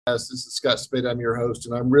This is Scott Spade. I'm your host,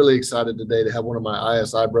 and I'm really excited today to have one of my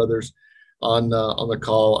ISI brothers on the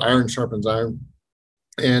call. Iron sharpens iron.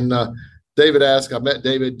 And David Ask, I met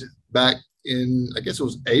David back in, I guess it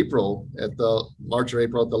was April, at the March or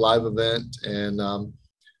April at the live event. And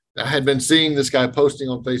I had been seeing this guy posting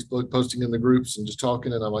on Facebook, posting in the groups and just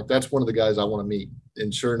talking. And I'm like, that's one of the guys I want to meet.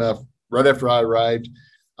 And sure enough, right after I arrived,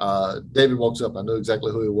 David walks up. I knew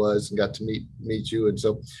exactly who he was and got to meet you. And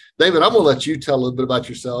so, David, I'm going to let you tell a little bit about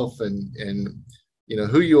yourself and you know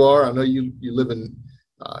who you are. I know you live in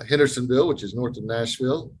Hendersonville, which is north of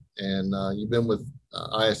Nashville, and you've been with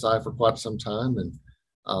ISI for quite some time. And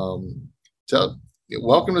welcome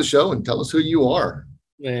to the show and tell us who you are.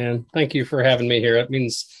 Man, thank you for having me here. It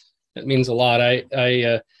means a lot.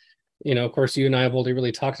 I you know, of course, you and I have only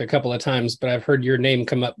really talked a couple of times, but I've heard your name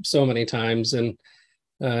come up so many times, and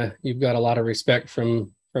you've got a lot of respect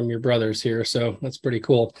from your brothers here, so that's pretty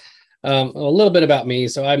cool. A little bit about me.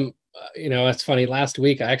 So I'm, you know, it's funny. Last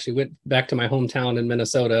week I actually went back to my hometown in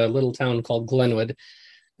Minnesota, a little town called Glenwood,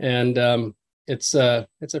 and it's a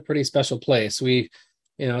pretty special place. You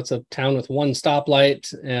know, it's a town with one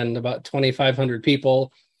stoplight and about 2,500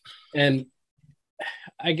 people, and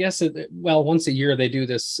I guess once a year they do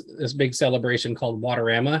this big celebration called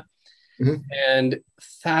Waterama. Mm-hmm. And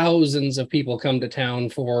thousands of people come to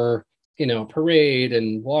town for, you know, parade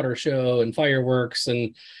and water show and fireworks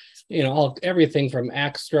and, you know, everything from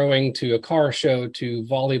axe throwing to a car show to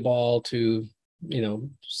volleyball to, you know,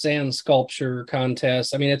 sand sculpture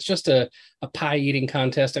contest. I mean, it's just a pie eating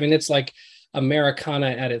contest. I mean, it's like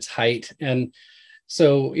Americana at its height. And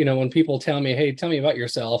so, you know, when people tell me, hey, tell me about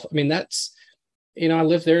yourself, I mean, that's, you know, I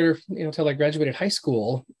lived there, you know, till I graduated high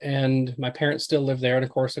school, and my parents still live there. And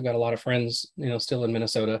of course, I've got a lot of friends, you know, still in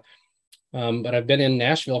Minnesota. But I've been in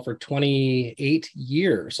Nashville for 28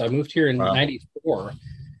 years. I moved here in '94.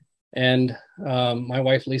 And my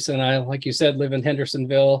wife, Lisa, and I, like you said, live in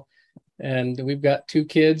Hendersonville. And we've got two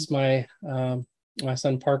kids. My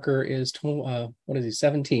son Parker is,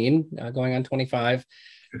 17, going on 25.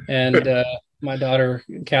 And my daughter,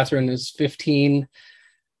 Catherine, is 15.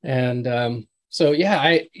 And so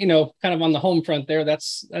yeah, you know, kind of on the home front there,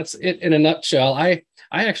 that's it in a nutshell. I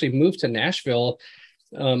actually moved to Nashville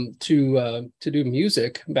to do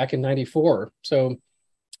music back in '94. So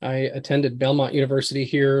I attended Belmont University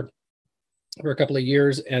here for a couple of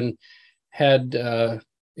years and had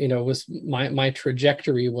you know, was my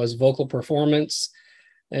trajectory was vocal performance,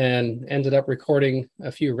 and ended up recording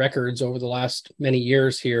a few records over the last many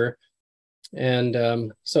years here.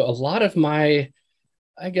 And so a lot of my,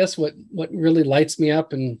 I guess what really lights me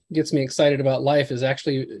up and gets me excited about life is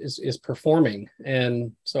actually performing.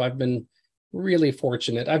 And so I've been really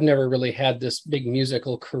fortunate. I've never really had this big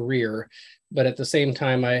musical career, but at the same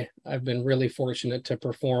time, I've been really fortunate to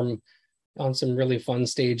perform on some really fun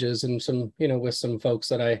stages and some, you know, with some folks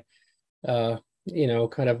that I, you know,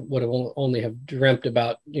 kind of would have only have dreamt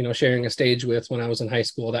about, you know, sharing a stage with when I was in high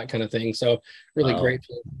school, that kind of thing. So really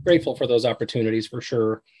grateful for those opportunities for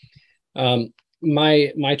sure.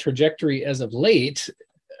 My trajectory as of late,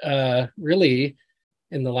 really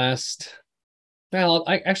in the last,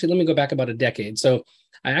 let me go back about a decade. So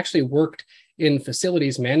I actually worked in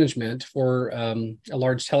facilities management for a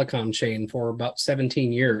large telecom chain for about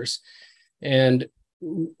 17 years. And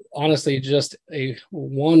honestly, just a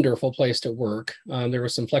wonderful place to work. There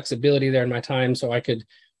was some flexibility there in my time, so I could,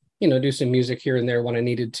 you know, do some music here and there when I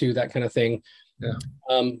needed to, that kind of thing. Yeah.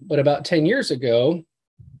 But about 10 years ago,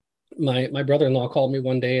 my brother-in-law called me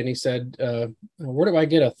one day and he said, where do I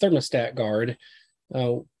get a thermostat guard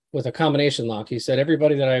with a combination lock? He said,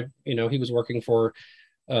 everybody that he was working for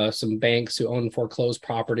some banks who owned foreclosed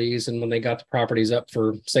properties. And when they got the properties up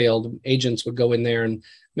for sale, the agents would go in there and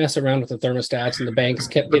mess around with the thermostats, and the banks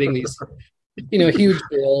kept getting these, you know, huge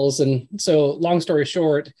bills. And so long story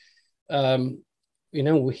short, you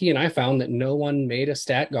know, he and I found that no one made a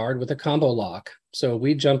stat guard with a combo lock. So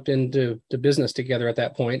we jumped into business together at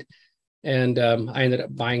that point. And I ended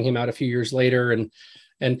up buying him out a few years later.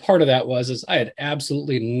 And part of that was I had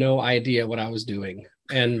absolutely no idea what I was doing,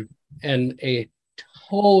 and a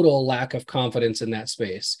total lack of confidence in that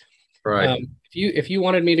space. Right. If you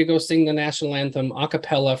wanted me to go sing the national anthem a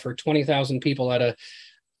cappella for 20,000 people at a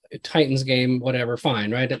Titans game, whatever,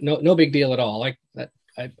 fine, right? No big deal at all.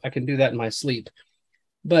 I can do that in my sleep.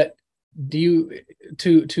 But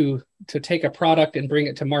to take a product and bring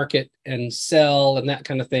it to market and sell and that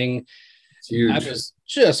kind of thing, I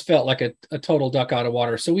just felt like a total duck out of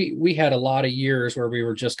water. So we had a lot of years where we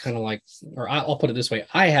were just kind of like, or I'll put it this way,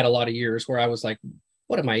 I had a lot of years where I was like,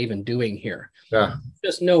 what am I even doing here? Yeah.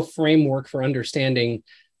 Just no framework for understanding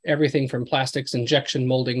everything from plastics injection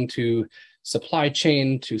molding to supply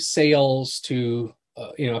chain to sales to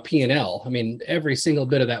a P&L. I mean, every single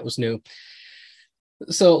bit of that was new.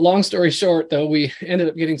 So long story short, though, we ended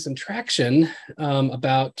up getting some traction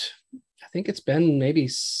about, I think it's been maybe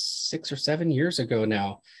 6 or 7 years ago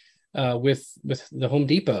now, with the Home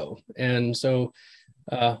Depot. And so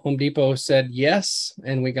Home Depot said yes,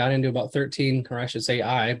 and we got into about 13, or I should say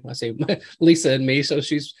I say Lisa and me. So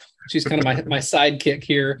she's kind of my sidekick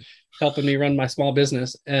here, helping me run my small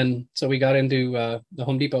business. And so we got into the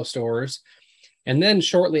Home Depot stores. And then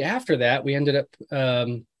shortly after that, we ended up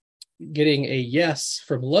getting a yes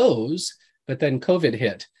from Lowe's, but then COVID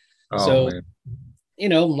hit. Oh, so,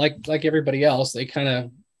 man. like everybody else, they kind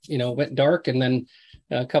of, went dark. And then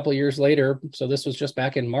a couple of years later, so this was just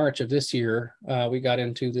back in March of this year, we got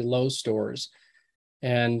into the Lowe's stores.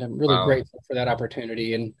 And I'm really grateful for that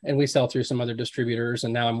opportunity. And we sell through some other distributors.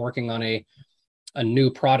 And now I'm working on a new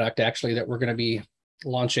product, actually, that we're going to be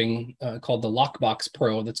launching called the Lockbox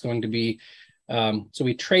Pro. That's going to be, so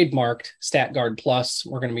we trademarked StatGuard Plus.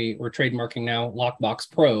 We're trademarking now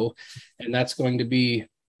Lockbox Pro, and that's going to be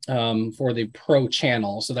for the pro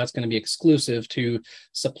channel. So that's going to be exclusive to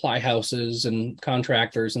supply houses and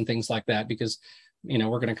contractors and things like that, because,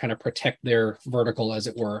 we're going to kind of protect their vertical, as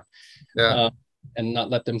it were, and not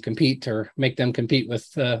let them compete or make them compete with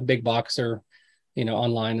big box or,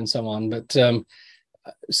 online and so on. But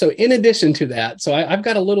so in addition to that, so I've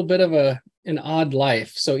got a little bit of an odd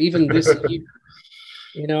life. So even this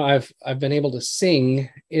year, I've been able to sing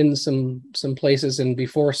in some places and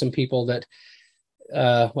before some people that,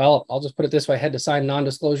 well, I'll just put it this way: I had to sign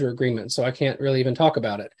non-disclosure agreements, so I can't really even talk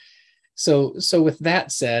about it. So with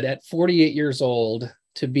that said, at 48 years old,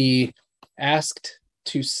 to be asked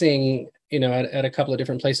to sing, at a couple of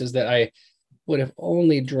different places that I would have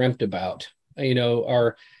only dreamt about,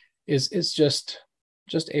 is just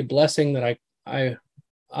a blessing that I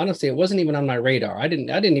honestly, it wasn't even on my radar. I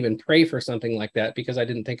didn't even pray for something like that because I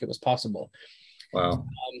didn't think it was possible. Wow.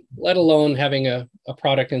 Let alone having a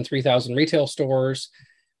product in 3,000 retail stores,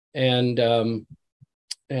 and to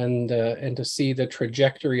see the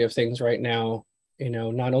trajectory of things right now,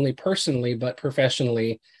 not only personally but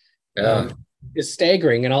professionally, is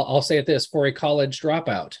staggering. And I'll say it this: for a college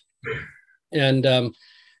dropout, and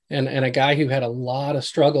a guy who had a lot of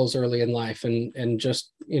struggles early in life, and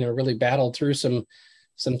just really battled through some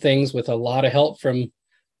things with a lot of help from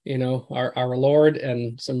our Lord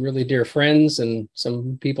and some really dear friends and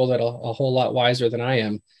some people that are a whole lot wiser than I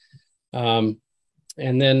am.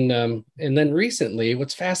 And then recently,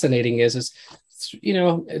 what's fascinating is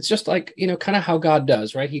it's just like kind of how God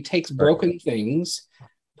does, right? He takes broken things,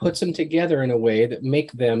 puts them together in a way that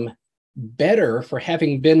make them better for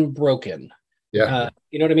having been broken. Yeah.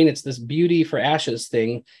 You know what I mean? It's this beauty for ashes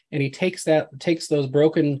thing. And he takes those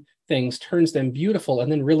broken things, turns them beautiful and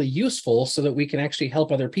then really useful so that we can actually help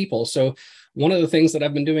other people. So one of the things that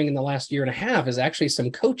I've been doing in the last year and a half is actually some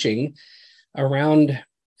coaching around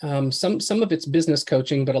some of it's business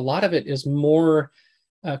coaching, but a lot of it is more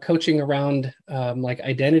coaching around like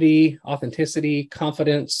identity, authenticity,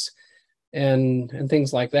 confidence, and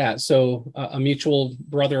things like that. So a mutual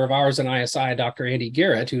brother of ours in ISI, Dr. Andy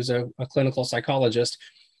Garrett, who's a clinical psychologist,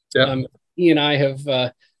 he and I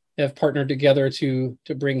have partnered together to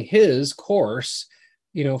bring his course,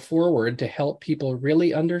 forward to help people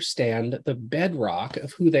really understand the bedrock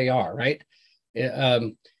of who they are. Right.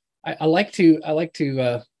 I like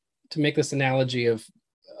to make this analogy of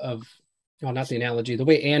well, not the analogy. The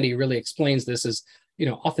way Andy really explains this is,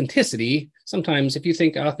 authenticity. Sometimes if you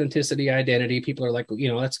think authenticity, identity, people are like,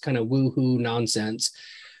 that's kind of woo-hoo nonsense.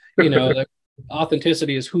 Like,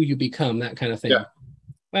 authenticity is who you become, that kind of thing. Yeah.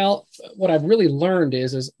 Well, what I've really learned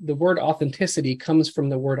is the word authenticity comes from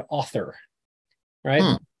the word author,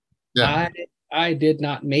 right? Yeah. I did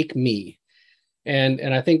not make me. And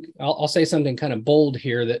I think I'll say something kind of bold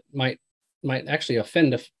here that might actually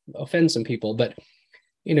offend some people, but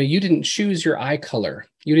you didn't choose your eye color.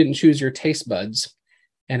 You didn't choose your taste buds.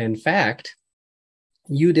 And in fact,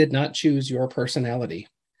 you did not choose your personality.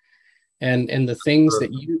 And the things that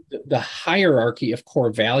the hierarchy of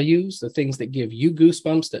core values, the things that give you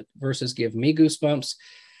goosebumps that versus give me goosebumps,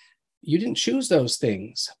 you didn't choose those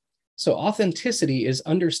things. So authenticity is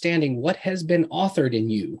understanding what has been authored in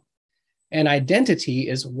you. And identity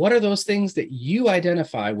is what are those things that you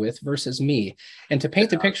identify with versus me. And to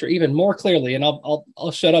paint the picture even more clearly, and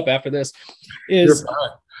I'll shut up after this, is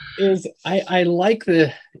I like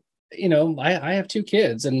the, I have 2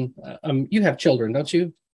 kids, and you have children, don't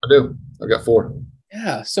you? I do. I've got 4.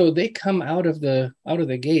 Yeah. So they come out of the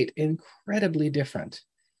gate incredibly different.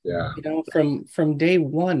 Yeah. From day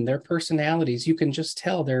one, their personalities, you can just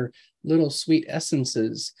tell they're little sweet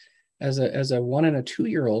essences. as a 1 and a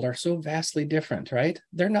 2-year-old are so vastly different, right?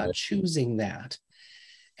 They're not choosing that.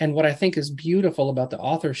 And what I think is beautiful about the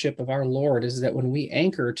authorship of our Lord is that when we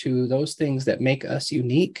anchor to those things that make us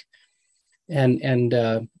unique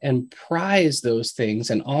and prize those things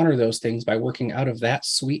and honor those things by working out of that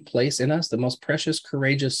sweet place in us, the most precious,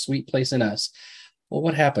 courageous, sweet place in us, well,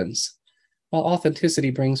 what happens? Well, authenticity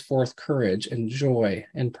brings forth courage and joy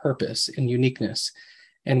and purpose and uniqueness,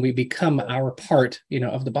 and we become our part,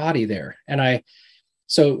 of the body there. And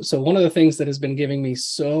so one of the things that has been giving me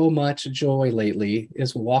so much joy lately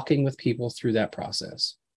is walking with people through that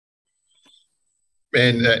process.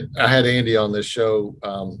 And I had Andy on this show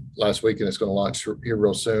last week, and it's going to launch here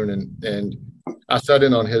real soon. And I sat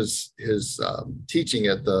in on his teaching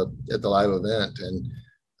at the live event, and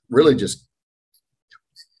really just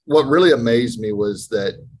what really amazed me was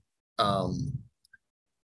that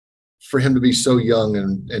for him to be so young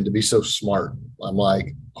and to be so smart, I'm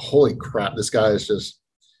like, holy crap, this guy is just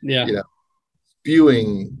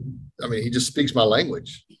spewing. I mean, he just speaks my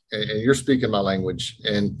language, and you're speaking my language,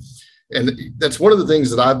 and that's one of the things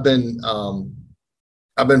that I've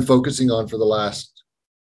been focusing on for the last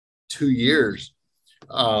 2 years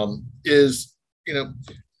is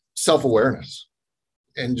self-awareness,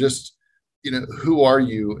 and just who are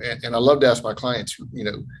you? And I love to ask my clients,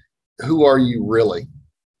 who are you really?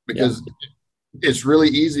 Because it's really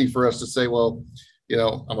easy for us to say, well,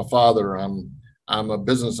 I'm a father, I'm a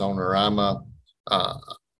business owner, I'm a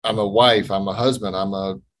wife, I'm a husband, I'm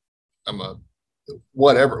a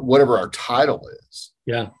whatever our title is.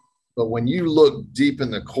 Yeah. But when you look deep in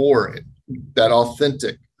the core, that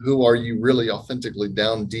authentic, who are you really authentically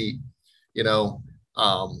down deep,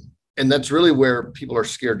 and that's really where people are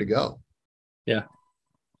scared to go. Yeah.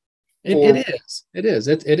 It is.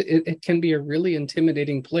 It can be a really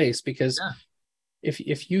intimidating place because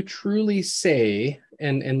if you truly say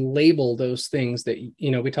and label those things that,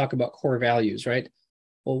 we talk about core values, right?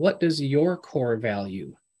 Well, what does your core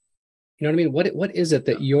value? You know what I mean? What is it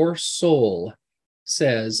that your soul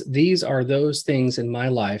says, these are those things in my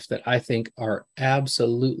life that I think are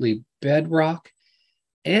absolutely bedrock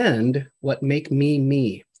and what make me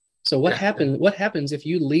me? So what happens if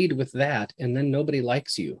you lead with that and then nobody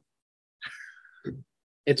likes you?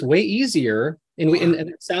 It's way easier, and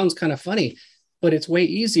it sounds kind of funny, but it's way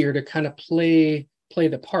easier to kind of play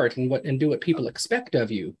the part and do what people expect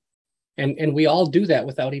of you. And we all do that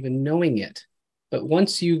without even knowing it. But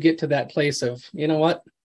once you get to that place of,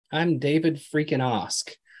 I'm David freaking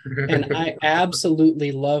Osk, and I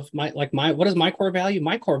absolutely love what is my core value?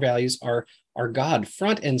 My core values are God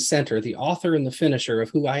front and center, the author and the finisher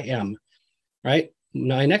of who I am, right?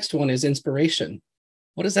 My next one is inspiration.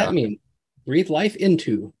 What does that mean? Breathe life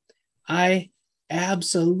into. I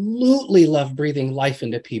absolutely love breathing life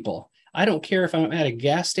into people. I don't care if I'm at a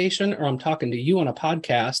gas station or I'm talking to you on a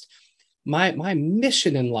podcast. My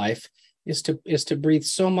mission in life is to breathe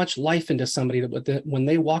so much life into somebody that when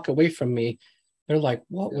they walk away from me, they're like,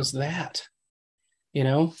 what was that?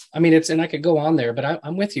 I mean, and I could go on there, but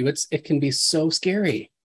I'm with you. It can be so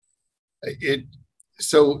scary.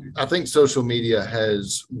 So I think social media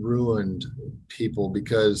has ruined people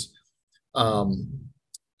because I've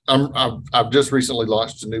just recently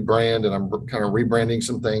launched a new brand, and I'm kind of rebranding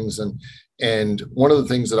some things. And one of the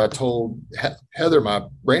things that I told Heather, my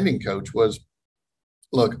branding coach, was,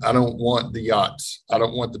 look, I don't want the yachts. I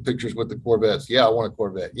don't want the pictures with the Corvettes. Yeah, I want a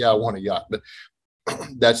Corvette. Yeah, I want a yacht, but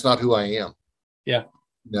that's not who I am. Yeah.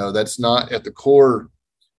 No, that's not at the core.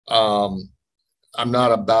 I'm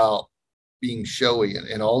not about being showy,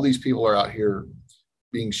 and all these people are out here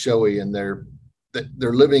being showy, and they're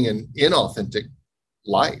living an inauthentic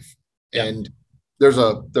life. Yeah. And there's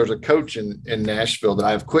a coach in Nashville that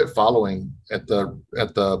I've quit following at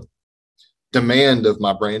the demand of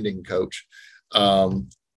my branding coach. I've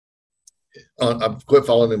quit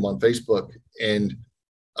following him on Facebook, and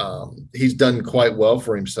he's done quite well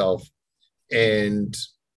for himself. And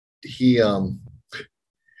he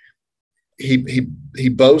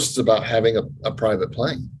boasts about having a private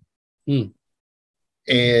plane.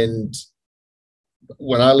 And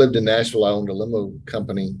when I lived in Nashville, I owned a limo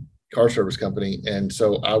company, car service company. And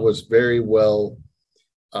so I was very well,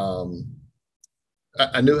 I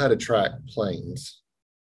knew how to track planes.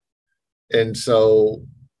 And so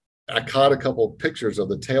I caught a couple of pictures of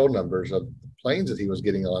the tail numbers of the planes that he was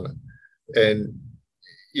getting on. And,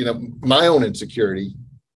 my own insecurity,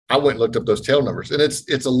 I went and looked up those tail numbers, and it's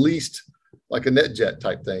at least like a NetJet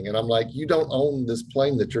type thing. And I'm like, you don't own this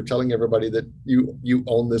plane that you're telling everybody that you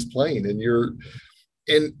own this plane, and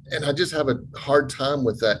I just have a hard time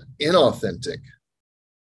with that unauthentic,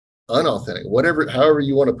 however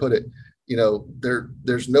you want to put it.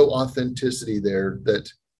 there's no authenticity there,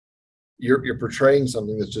 that you're portraying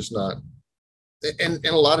something that's just not. And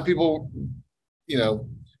a lot of people,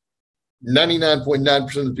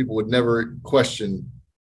 99.9% of the people would never question,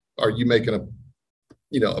 are you making a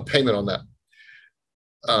payment on that?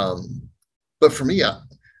 But for me,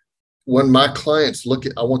 when my clients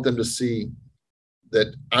I want them to see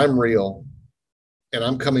that I'm real, and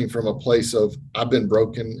I'm coming from a place of, I've been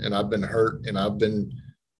broken and I've been hurt and I've been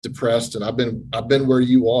depressed and I've been where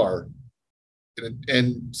you are.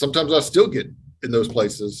 And sometimes I still get in those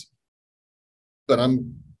places, but I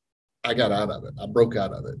got out of it. I broke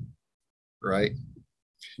out of it. Right.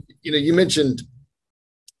 You mentioned,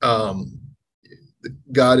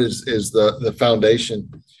 God is the foundation.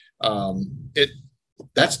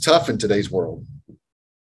 That's tough in today's world.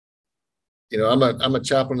 I'm a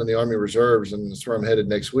chaplain in the Army Reserves, and that's where I'm headed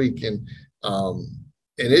next week. And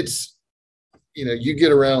it's, I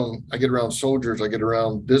get around soldiers, I get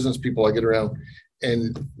around business people, I get around,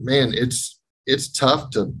 and man, it's tough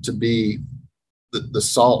to be the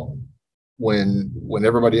salt when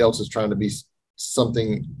everybody else is trying to be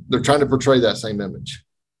something. They're trying to portray that same image.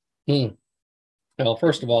 Well,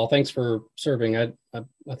 first of all, thanks for serving. I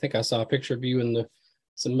think I saw a picture of you in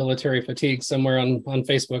some military fatigue somewhere on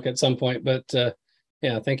Facebook at some point, but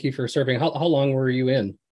yeah, thank you for serving. How long were you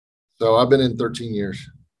in? So I've been in 13 years.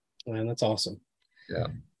 Man, that's awesome. Yeah.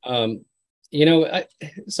 I'll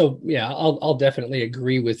definitely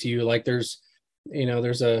agree with you. Like there's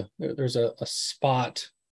a spot,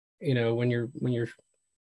 when you're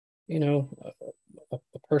a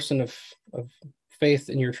person of faith,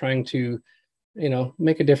 and you're trying to,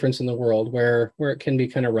 make a difference in the world, where it can be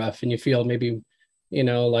kind of rough, and you feel maybe,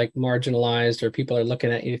 like marginalized, or people are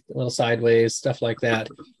looking at you a little sideways, stuff like that.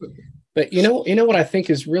 But what I think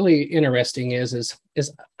is really interesting is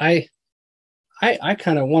I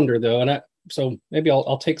kind of wonder, though, so maybe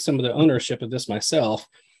I'll take some of the ownership of this myself.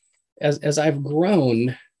 As I've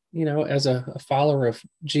grown, as a follower of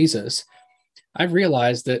Jesus, I've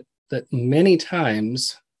realized that many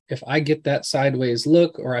times, if I get that sideways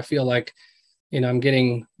look, or I feel like, I'm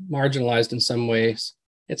getting marginalized in some ways,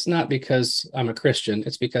 it's not because I'm a Christian,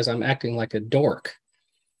 it's because I'm acting like a dork.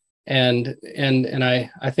 And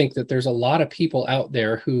I think that there's a lot of people out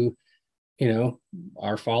there who,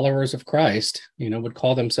 are followers of Christ, would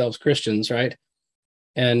call themselves Christians, right?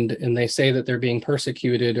 And they say that they're being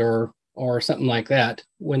persecuted or something like that,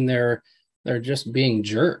 when they're just being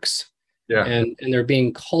jerks. Yeah. And they're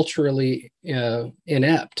being culturally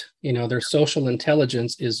inept. Their social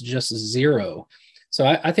intelligence is just zero. So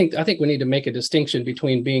I think we need to make a distinction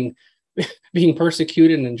between being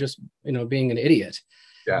persecuted and just being an idiot.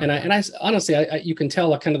 Yeah. And I honestly, you can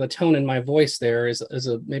tell kind of the tone in my voice there is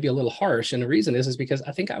maybe a little harsh, and the reason is because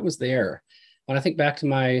I think I was there. When I think back to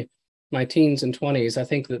my teens and 20s, I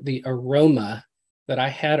think that the aroma that I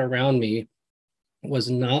had around me was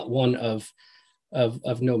not one of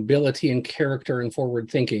nobility and character and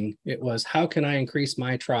forward thinking. It was, how can I increase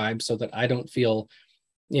my tribe so that I don't feel,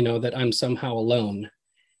 that I'm somehow alone?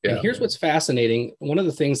 Yeah. And here's what's fascinating. One of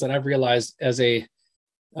the things that I've realized as a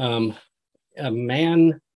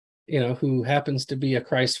man, who happens to be a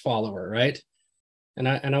Christ follower, right? And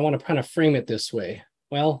I want to kind of frame it this way.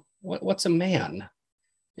 Well, what's a man?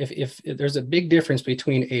 If there's a big difference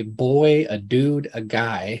between a boy, a dude, a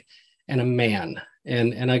guy, and a man.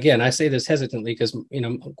 And again, I say this hesitantly because,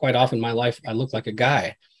 quite often in my life, I look like a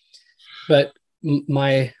guy. But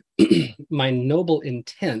my noble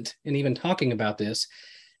intent in even talking about this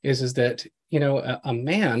is that, a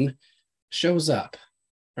man shows up,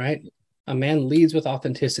 right? A man leads with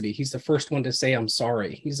authenticity. He's the first one to say, I'm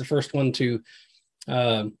sorry. He's the first one to,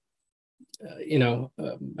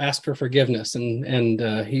 ask for forgiveness. And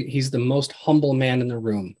he's the most humble man in the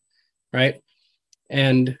room, right?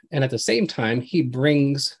 And at the same time, he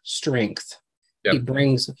brings strength. Yep. He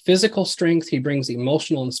brings physical strength. He brings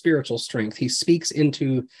emotional and spiritual strength. He speaks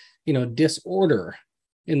into, disorder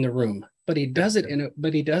in the room, but he does it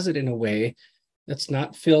in a way that's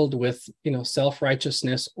not filled with,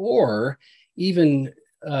 self-righteousness, or even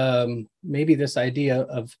maybe this idea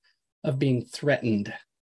of being threatened.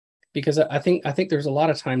 Because I think there's a lot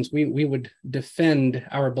of times we would defend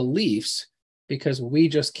our beliefs because we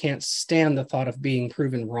just can't stand the thought of being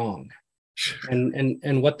proven wrong.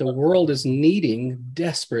 And what the world is needing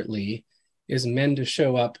desperately is men to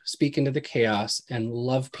show up, speak into the chaos, and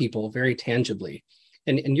love people very tangibly.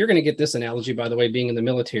 And you're going to get this analogy, by the way, being in the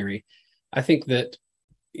military. I think that,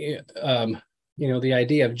 the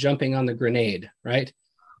idea of jumping on the grenade, right?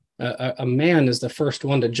 A man is the first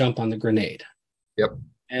one to jump on the grenade. Yep.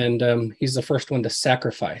 And he's the first one to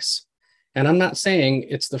sacrifice. And I'm not saying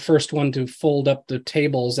it's the first one to fold up the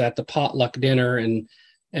tables at the potluck dinner and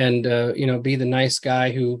be the nice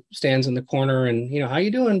guy who stands in the corner and, how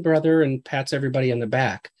you doing, brother, and pats everybody in the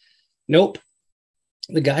back. Nope.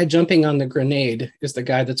 The guy jumping on the grenade is the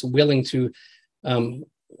guy that's willing to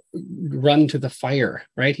run to the fire,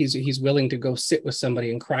 right? He's willing to go sit with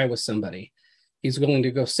somebody and cry with somebody. He's willing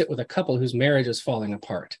to go sit with a couple whose marriage is falling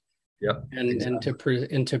apart. Yeah, exactly.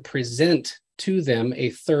 and to present to them a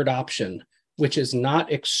third option, which is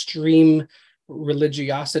not extreme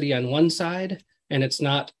religiosity on one side, and it's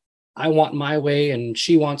not I want my way and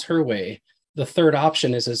she wants her way. The third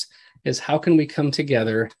option is how can we come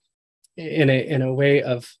together in a way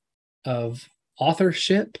of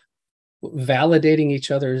authorship, validating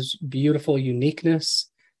each other's beautiful uniqueness,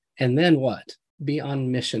 and then what? Be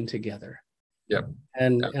on mission together. Yep.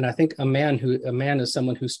 And I think a man is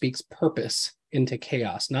someone who speaks purpose into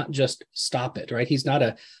chaos, not just stop it, right? He's not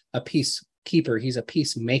a peacekeeper, he's a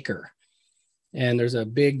peacemaker. And there's a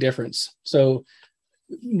big difference. So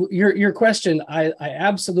your question, I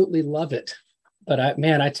absolutely love it. But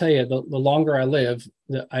I tell you, the longer I live,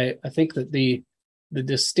 I think that the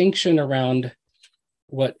distinction around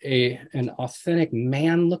what an authentic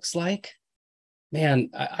man looks like, man,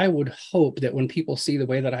 I would hope that when people see the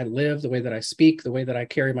way that I live, the way that I speak, the way that I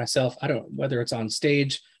carry myself, whether it's on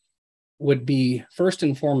stage, would be first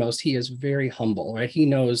and foremost, he is very humble, right? He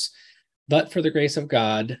knows, but for the grace of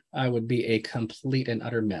God, I would be a complete and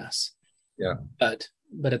utter mess. Yeah. But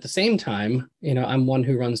at the same time, I'm one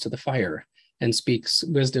who runs to the fire and speaks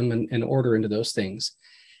wisdom and order into those things.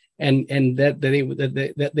 And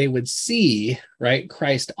that they would see, right,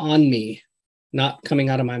 Christ on me, not coming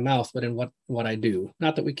out of my mouth, but in what I do.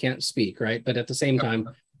 Not that we can't speak, right? But at the same time,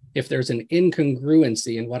 if there's an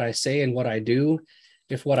incongruency in what I say and what I do,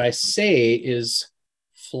 if what I say is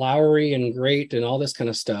flowery and great and all this kind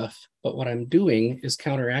of stuff, but what I'm doing is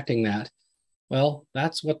counteracting that, well,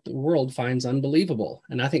 that's what the world finds unbelievable.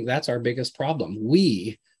 And I think that's our biggest problem.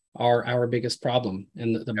 We are our biggest problem.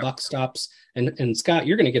 And the buck stops. And Scott,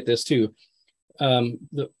 you're going to get this too.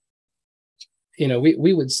 We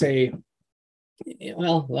would say,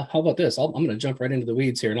 well, how about this? I'm going to jump right into the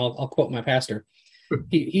weeds here, and I'll quote my pastor.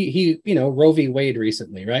 He Roe v. Wade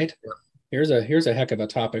recently, right? Yeah. Here's a heck of a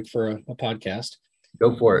topic for a podcast.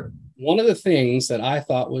 Go for it. One of the things that I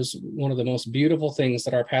thought was one of the most beautiful things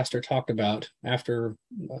that our pastor talked about after,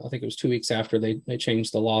 I think it was 2 weeks after they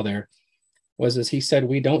changed the law there, was he said,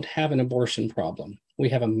 we don't have an abortion problem. We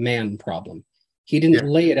have a man problem. He didn't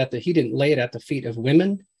lay it at the feet of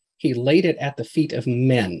women. He laid it at the feet of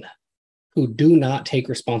men who do not take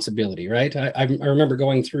responsibility, right? I remember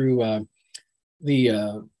going through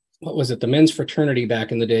the men's fraternity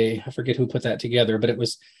back in the day. I forget who put that together, but it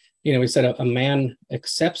was, he said a man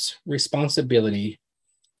accepts responsibility,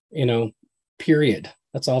 period.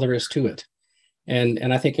 That's all there is to it.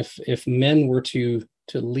 And I think if men were to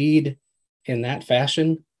lead in that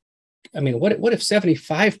fashion, I mean, what if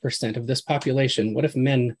 75% of this population, what if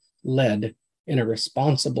men led in a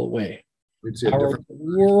responsible way? Our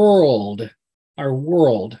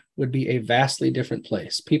world would be a vastly different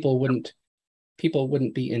place. People wouldn't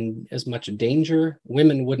be in as much danger.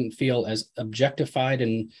 Women wouldn't feel as objectified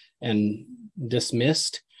and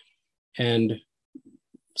dismissed, and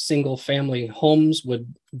single family homes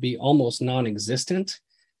would be almost non-existent.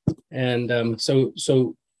 And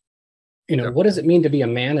what does it mean to be a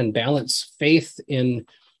man and balance faith in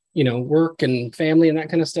work and family and that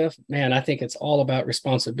kind of stuff? Man, I think it's all about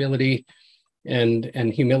responsibility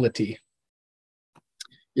and humility.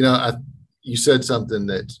 You said something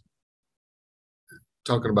that,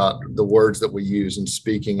 talking about the words that we use in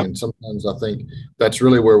speaking, and sometimes I think that's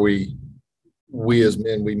really where we as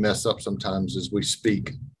men, we mess up sometimes, as we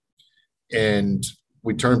speak and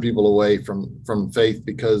we turn people away from faith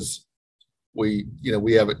because we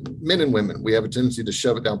have it, men and women, we have a tendency to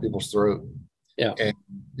shove it down people's throat, and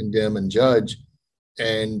condemn and judge.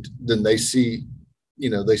 And then they see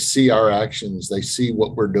our actions, they see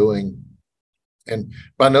what we're doing. And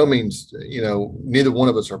by no means, neither one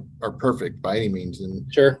of us are perfect by any means.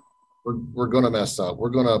 And sure, we're going to mess up. We're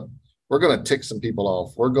going to tick some people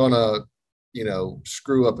off. We're going to,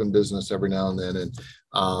 screw up in business every now and then. And,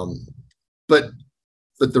 but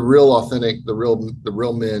the real authentic, the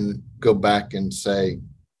real men go back and say,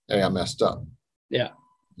 hey, I messed up. Yeah.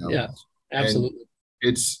 Yeah, absolutely. And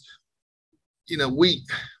it's,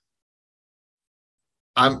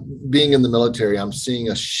 I'm being in the military, I'm seeing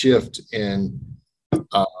a shift in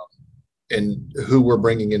who we're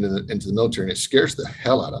bringing into the military, and it scares the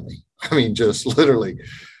hell out of me. I mean, just literally,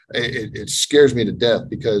 it scares me to death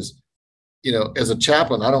because, as a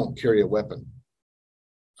chaplain, I don't carry a weapon.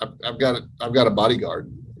 I've got a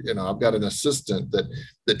bodyguard. I've got an assistant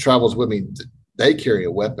that travels with me. They carry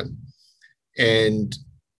a weapon. And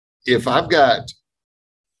if I've got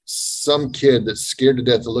some kid that's scared to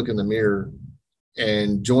death to look in the mirror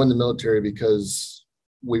and join the military because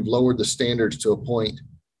we've lowered the standards to a point,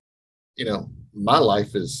 my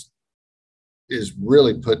life is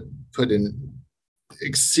really put in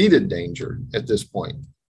exceeded danger at this point.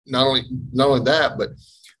 Not only that, but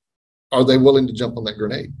are they willing to jump on that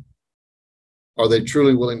grenade? Are they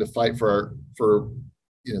truly willing to fight for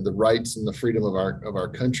the rights and the freedom of our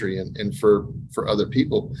country and for other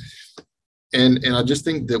people? And I just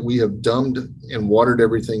think that we have dumbed and watered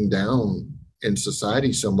everything down in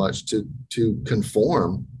society so much to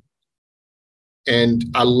conform. And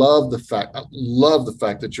I love the fact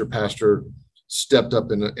that your pastor stepped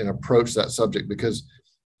up and approached that subject, because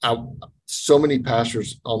so many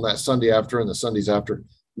pastors on that Sunday after and the Sundays after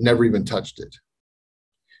never even touched it.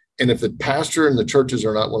 And if the pastor and the churches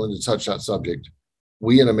are not willing to touch that subject,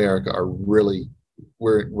 we in America are really,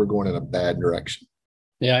 we're going in a bad direction.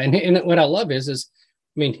 Yeah. And what I love is,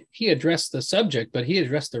 he addressed the subject, but he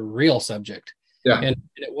addressed the real subject. Yeah. And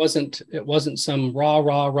it wasn't some rah,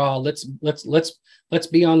 let's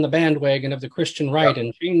be on the bandwagon of the Christian right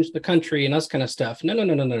and change the country and us kind of stuff.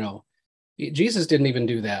 No. Jesus didn't even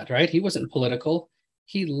do that, right? He wasn't political.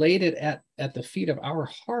 He laid it at the feet of our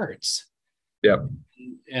hearts. Yep.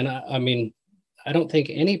 And I don't think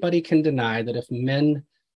anybody can deny that if men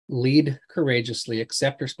lead courageously,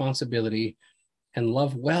 accept responsibility, and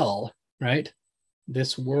love well, right,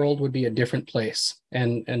 this world would be a different place.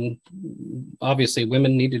 And obviously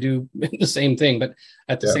women need to do the same thing, but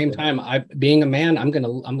at the same time, being a man, I'm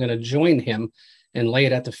gonna join him and lay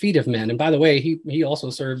it at the feet of men. And by the way, he also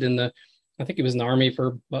served I think he was in the Army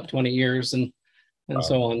for about 20 years and wow.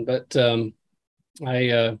 So on. But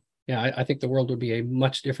I think the world would be a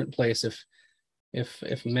much different place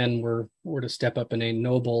if men were to step up in a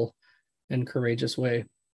noble and courageous way.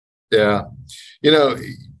 Yeah.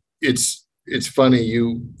 It's funny.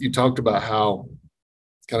 You talked about how,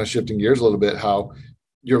 kind of shifting gears a little bit, how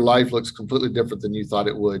your life looks completely different than you thought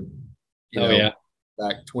it would,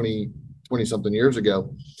 back 20 something years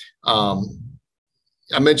ago.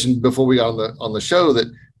 I mentioned before we got on the show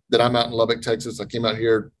that I'm out in Lubbock, Texas. I came out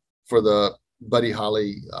here for the Buddy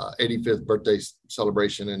Holly 85th birthday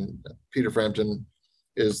celebration, and Peter Frampton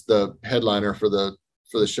is the headliner for the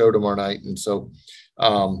show tomorrow night. And so,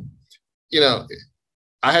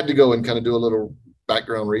 I had to go and kind of do a little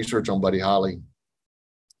background research on Buddy Holly.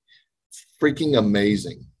 Freaking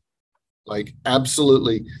amazing. Like,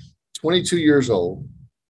 absolutely 22 years old,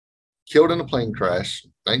 killed in a plane crash,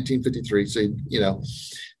 1953. So,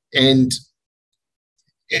 and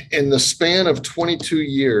in the span of 22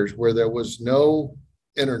 years where there was no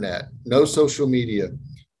internet, no social media,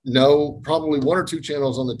 probably one or two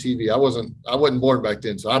channels on the TV. I wasn't born back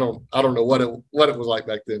then, so I don't know what it was like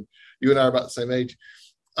back then. You and I are about the same age.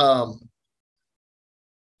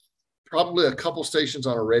 Probably a couple stations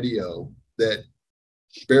on a radio that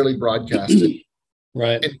barely broadcasted.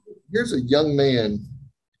 Right. And here's a young man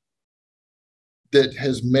that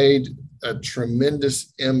has made a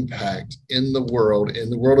tremendous impact in the world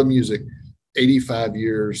of music, 85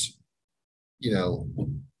 years,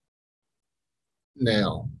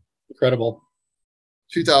 now. Incredible.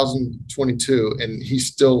 2022, and he's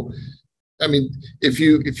still, if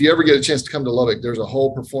you ever get a chance to come to Lubbock, there's a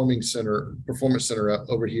whole performance center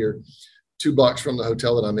over here, 2 blocks from the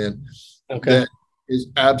hotel that I'm in. Okay. That is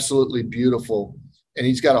absolutely beautiful. And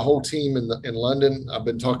he's got a whole team in London. I've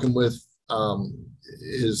been talking with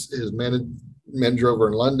his manager over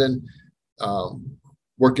in London,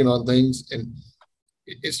 working on things, and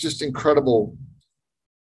it's just incredible.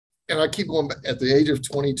 And I keep going back, at the age of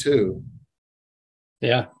 22.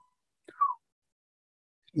 Yeah.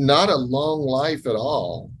 Not a long life at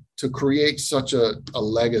all to create such a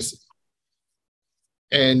legacy.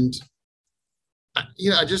 And,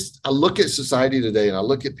 I look at society today, and I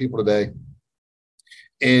look at people today,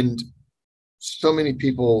 and so many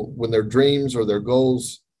people, when their dreams or their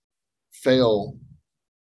goals fail,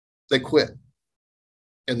 they quit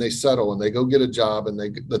and they settle and they go get a job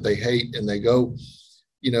that they hate, and they go,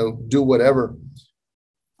 do whatever.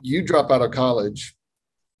 You drop out of college,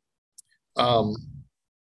 and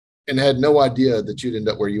had no idea that you'd end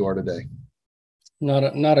up where you are today. Not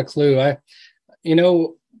a clue. I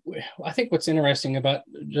think what's interesting about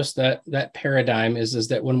just that paradigm is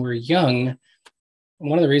that when we're young,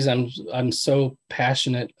 one of the reasons I'm so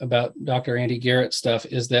passionate about Dr. Andy Garrett stuff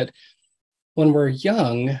is that when we're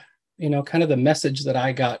young, kind of the message that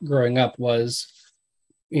I got growing up was,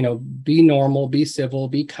 be normal, be civil,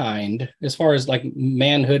 be kind. As far as like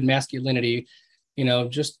manhood, masculinity,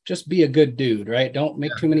 just be a good dude, right? Don't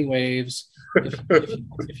make too many waves.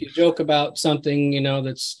 If you joke about something,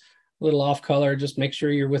 that's a little off color, just make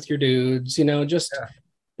sure you're with your dudes,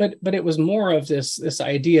 but it was more of this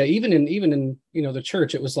idea, even in the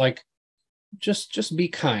church, it was like, just be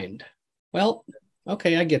kind. Well,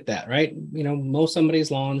 okay, I get that, right? Mow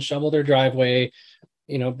somebody's lawn, shovel their driveway,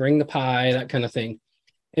 bring the pie, that kind of thing.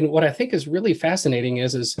 And what I think is really fascinating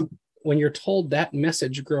is when you're told that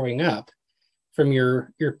message growing up from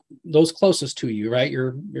your those closest to you, right?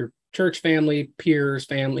 Your church family, peers,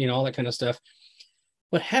 family, all that kind of stuff.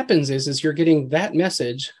 What happens is you're getting that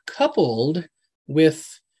message coupled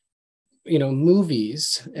with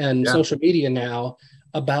movies and social media now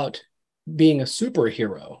about being a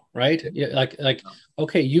superhero, right? Like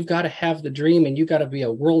okay, you've got to have the dream, and you've got to be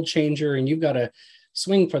a world changer, and you've got to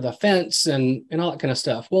swing for the fence and all that kind of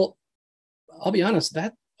stuff. Well, I'll be honest,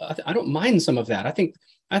 that I don't mind some of that. I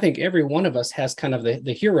think every one of us has kind of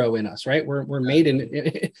the hero in us, right? We're made in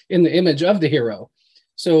the image of the hero.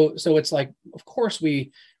 So it's like, of course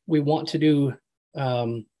we want to do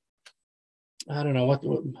I don't know what,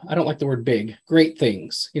 I don't like the word big, great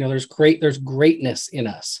things. There's greatness in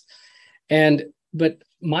us. But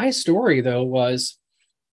my story though was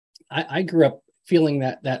I grew up feeling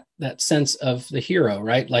that sense of the hero,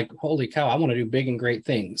 right? Like, holy cow, I want to do big and great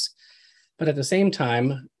things. But at the same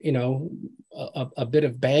time, a bit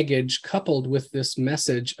of baggage coupled with this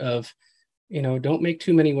message of, don't make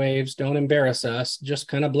too many waves, don't embarrass us, just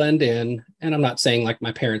kind of blend in. And I'm not saying like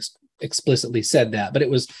my parents explicitly said that, but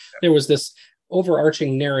there was this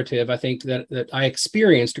overarching narrative, I think, that I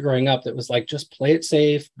experienced growing up that was like, just play it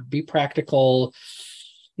safe, be practical,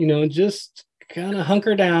 just kind of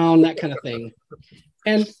hunker down, that kind of thing.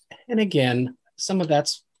 And again, some of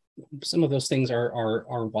those things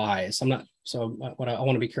are wise. I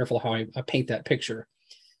want to be careful how I paint that picture.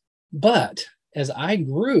 But as I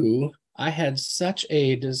grew, I had such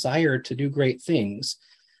a desire to do great things,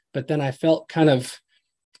 but then I felt kind of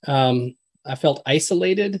I felt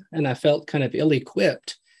isolated, and I felt kind of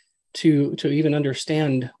ill-equipped to even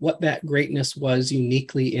understand what that greatness was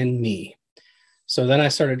uniquely in me. So then I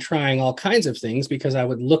started trying all kinds of things, because I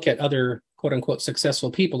would look at other quote unquote successful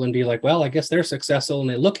people and be like, well, I guess they're successful and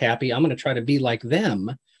they look happy, I'm going to try to be like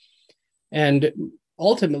them. And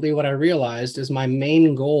ultimately what I realized is my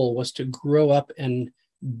main goal was to grow up and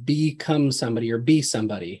become somebody, or be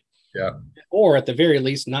somebody. Yeah. Or at the very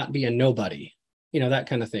least, not be a nobody, that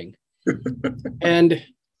kind of thing. and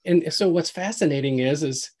so what's fascinating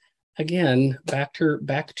is again, back to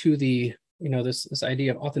the, this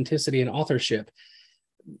idea of authenticity and authorship.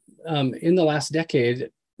 In the last decade,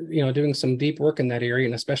 doing some deep work in that area,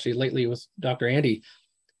 and especially lately with Dr. Andy,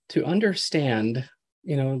 to understand,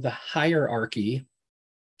 the hierarchy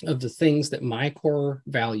of the things that my core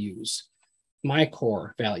values, right?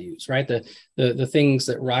 The things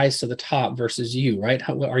that rise to the top versus you, right?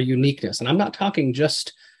 Our uniqueness. And I'm not talking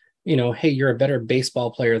just, hey, you're a better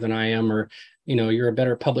baseball player than I am, or, you're a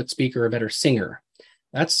better public speaker, a better singer.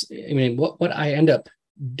 What I end up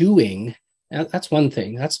doing, that's one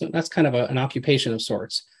thing. That's kind of an occupation of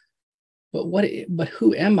sorts. But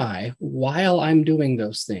who am I while I'm doing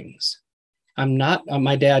those things? I'm not,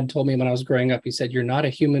 my dad told me when I was growing up, he said, you're not a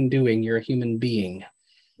human doing, you're a human being.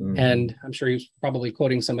 Mm-hmm. And I'm sure he was probably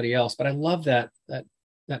quoting somebody else, but I love that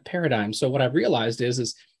paradigm. So what I've realized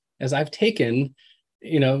is as I've taken,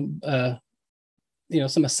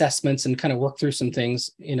 some assessments and kind of worked through some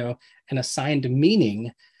things, and assigned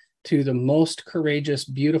meaning to the most courageous,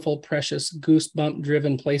 beautiful, precious, goosebump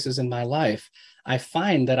driven places in my life, I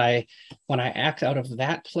find that when I act out of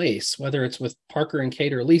that place, whether it's with Parker and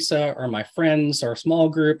Kate or Lisa or my friends or a small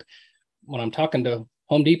group, when I'm talking to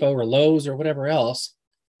Home Depot or Lowe's or whatever else,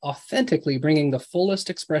 authentically bringing the fullest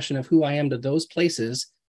expression of who I am to those places,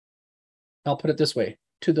 I'll put it this way,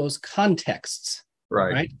 to those contexts,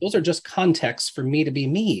 right? Those are just contexts for me to be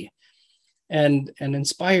me and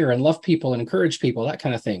inspire and love people and encourage people, that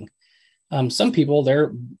kind of thing. Some people,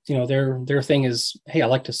 their thing is, hey, I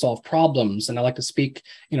like to solve problems and I like to speak,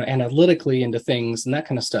 analytically into things and that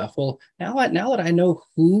kind of stuff. Well, now that I know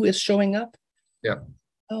who is showing up, yeah.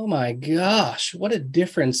 Oh my gosh, what a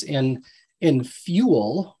difference in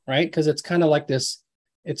fuel, right? Because it's kind of like this,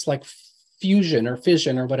 it's like fusion or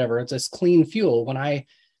fission or whatever. It's this clean fuel. When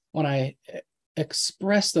I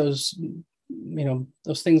express those,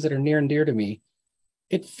 those things that are near and dear to me,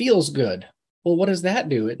 it feels good. Well, what does that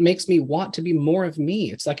do? It makes me want to be more of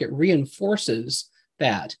me. It's like it reinforces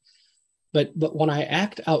that. But when I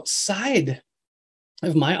act outside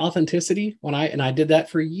of my authenticity, I did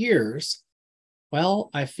that for years, well,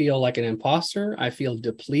 I feel like an imposter. I feel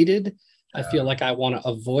depleted. I feel like I want to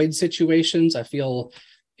avoid situations. I feel,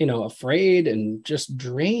 afraid and just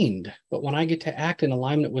drained. But when I get to act in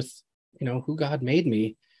alignment with, who God made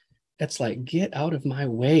me, it's like, get out of my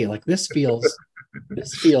way. Like this feels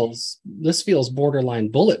borderline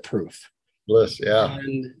bulletproof. Bliss, yeah.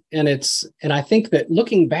 And I think that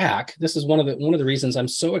looking back, this is one of the reasons I'm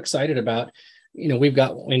so excited about, we've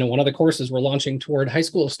got, one of the courses we're launching toward high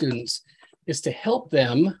school students is to help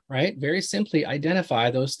them, right, very simply identify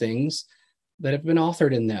those things that have been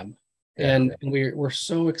authored in them. Yeah. And we're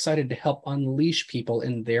so excited to help unleash people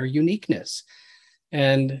in their uniqueness.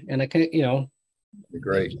 And I can,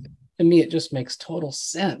 Great. To me, it just makes total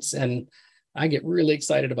sense. And I get really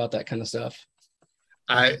excited about that kind of stuff.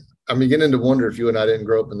 I'm beginning to wonder if you and I didn't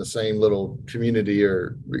grow up in the same little community,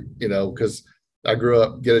 or, because I grew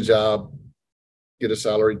up, get a job, get a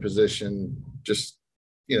salaried position, just,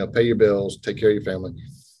 pay your bills, take care of your family.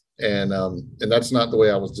 And that's not the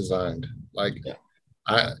way I was designed. Like, yeah.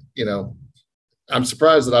 I'm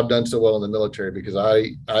surprised that I've done so well in the military, because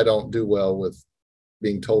I don't do well with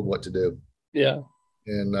being told what to do. Yeah.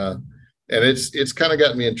 And it's kind of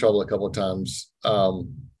gotten me in trouble a couple of times.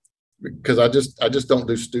 Because I just don't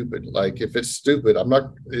do stupid. Like if it's stupid,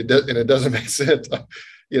 and it doesn't make sense,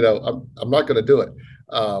 I'm not going to do it.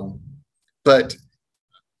 But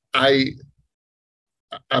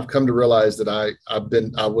I've come to realize that I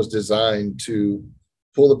was designed to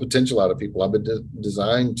pull the potential out of people. I've been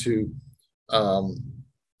designed to,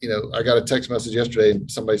 I got a text message yesterday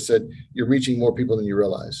and somebody said, you're reaching more people than you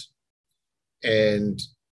realize. And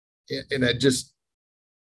that just,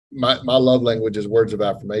 my love language is words of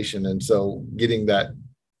affirmation. And so getting that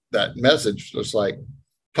message just like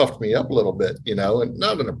puffed me up a little bit, and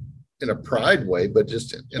not in a pride way, but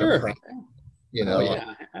just in a pride, Oh,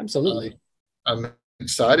 yeah, absolutely. I'm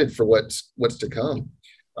excited for what's to come.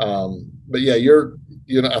 But yeah,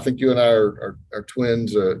 I think you and I are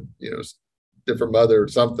twins, different mother or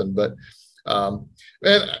something, but,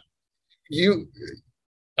 man,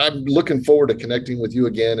 I'm looking forward to connecting with you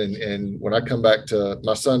again. And when I come back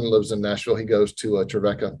my son lives in Nashville, he goes to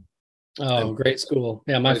Trevecca. Oh, great school.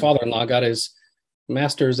 Yeah. My father-in-law got his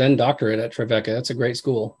master's and doctorate at Trevecca. That's a great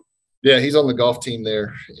school. Yeah. He's on the golf team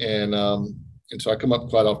there. And so I come up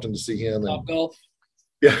quite often to see him. Top golf.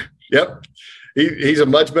 Yeah. Yep. He's a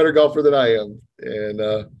much better golfer than I am. And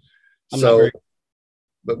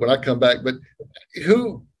but when I come back, but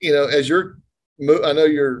who, as I know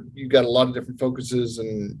you've got a lot of different focuses,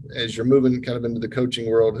 and as you're moving kind of into the coaching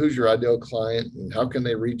world, who's your ideal client and how can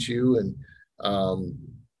they reach you? And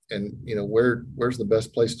where's the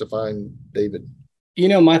best place to find David?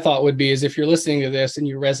 My thought would be is if you're listening to this and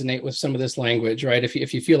you resonate with some of this language, right?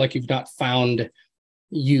 If you feel like you've not found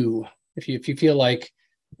you, if you feel like,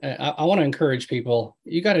 I want to encourage people,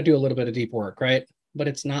 you got to do a little bit of deep work, right? But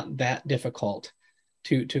it's not that difficult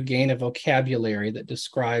to gain a vocabulary that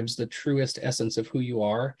describes the truest essence of who you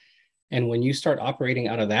are. And when you start operating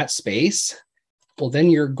out of that space, well, then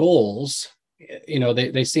your goals,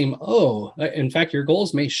 they seem, in fact, your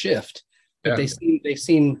goals may shift, but they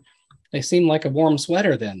seem like a warm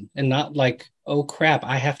sweater then, and not like, oh crap,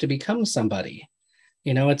 I have to become somebody.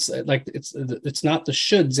 It's like, it's not the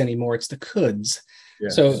shoulds anymore. It's the coulds.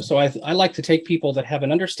 Yes. So I like to take people that have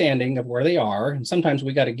an understanding of where they are, and sometimes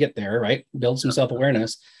we got to get there, right? Build some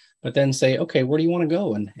self-awareness, but then say, okay, where do you want to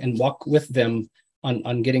go, and walk with them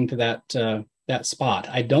on getting to that spot.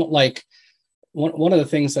 I don't like one of the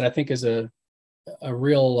things that I think is a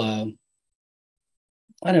real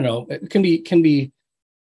I don't know, it can be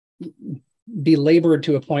belabored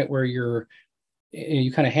to a point where you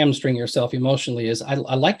kind of hamstring yourself emotionally. Is I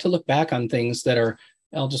like to look back on things that are,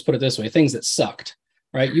 I'll just put it this way, things that sucked.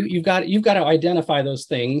 Right. You've got to identify those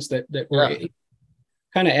things that were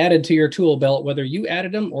kind of added to your tool belt, whether you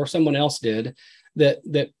added them or someone else did, that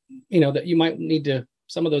you might need to,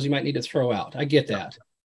 some of those you might need to throw out. I get that,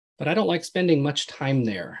 but I don't like spending much time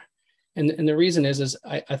there. And the reason is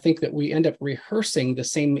I think that we end up rehearsing the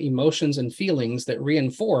same emotions and feelings that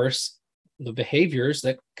reinforce the behaviors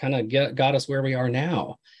that kind of got us where we are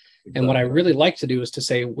now. Exactly. And what I really like to do is to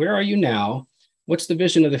say, where are you now? What's the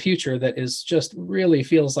vision of the future that is just really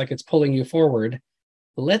feels like it's pulling you forward?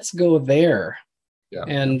 Let's go there. Yeah.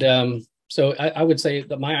 And so I would say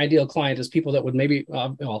that my ideal client is people that would maybe,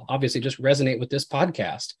 obviously just resonate with this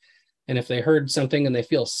podcast. And if they heard something and they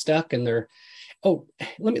feel stuck and they're,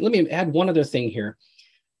 let me add one other thing here.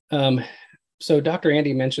 So Dr.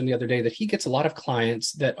 Andy mentioned the other day that he gets a lot of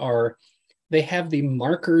clients that they have the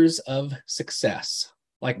markers of success.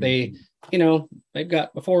 Like they, they've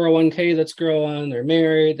got a 401k that's growing, they're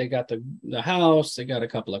married, they got the house, they got a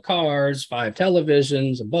couple of cars, 5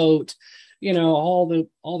 televisions, a boat, all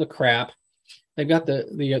the crap. They've got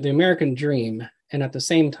the American dream, and at the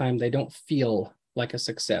same time, they don't feel like a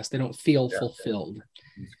success. They don't feel fulfilled.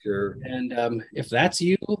 Sure. And if that's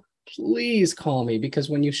you, please call me, because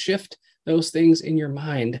when you shift those things in your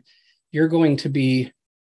mind, you're going to be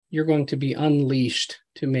unleashed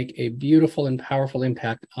to make a beautiful and powerful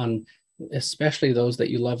impact on especially those that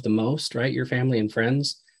you love the most, right? Your family and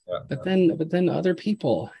friends. But then other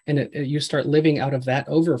people, and you start living out of that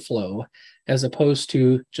overflow as opposed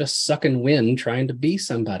to just sucking wind trying to be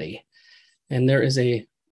somebody. And there is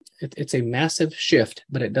it's a massive shift,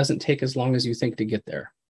 but it doesn't take as long as you think to get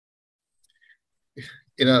there.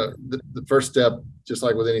 The first step, just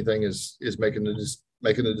like with anything, is making a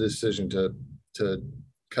decision to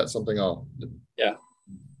cut something off. Yeah.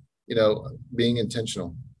 Being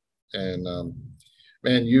intentional. And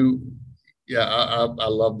man, I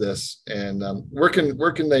love this. And where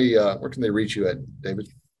can they reach you at, David?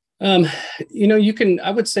 You can,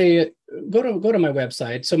 I would say, go to my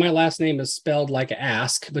website. So my last name is spelled like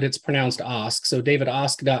ask, but it's pronounced Osk. So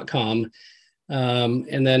davidosk.com.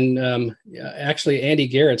 And then actually Andy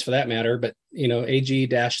Garrett's for that matter, but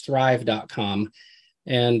ag-thrive.com.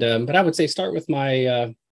 And but I would say start with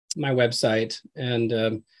my website,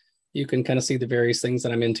 and you can kind of see the various things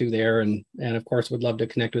that I'm into there, and of course would love to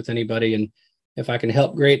connect with anybody. And if I can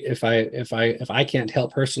help, great. If I can't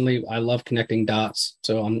help personally, I love connecting dots.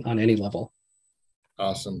 So on any level.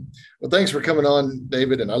 Awesome. Well, thanks for coming on,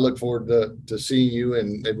 David, and I look forward to seeing you,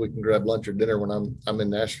 and maybe we can grab lunch or dinner when I'm in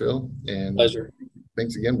Nashville. And Pleasure.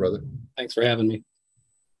 Thanks again, brother. Thanks for having me.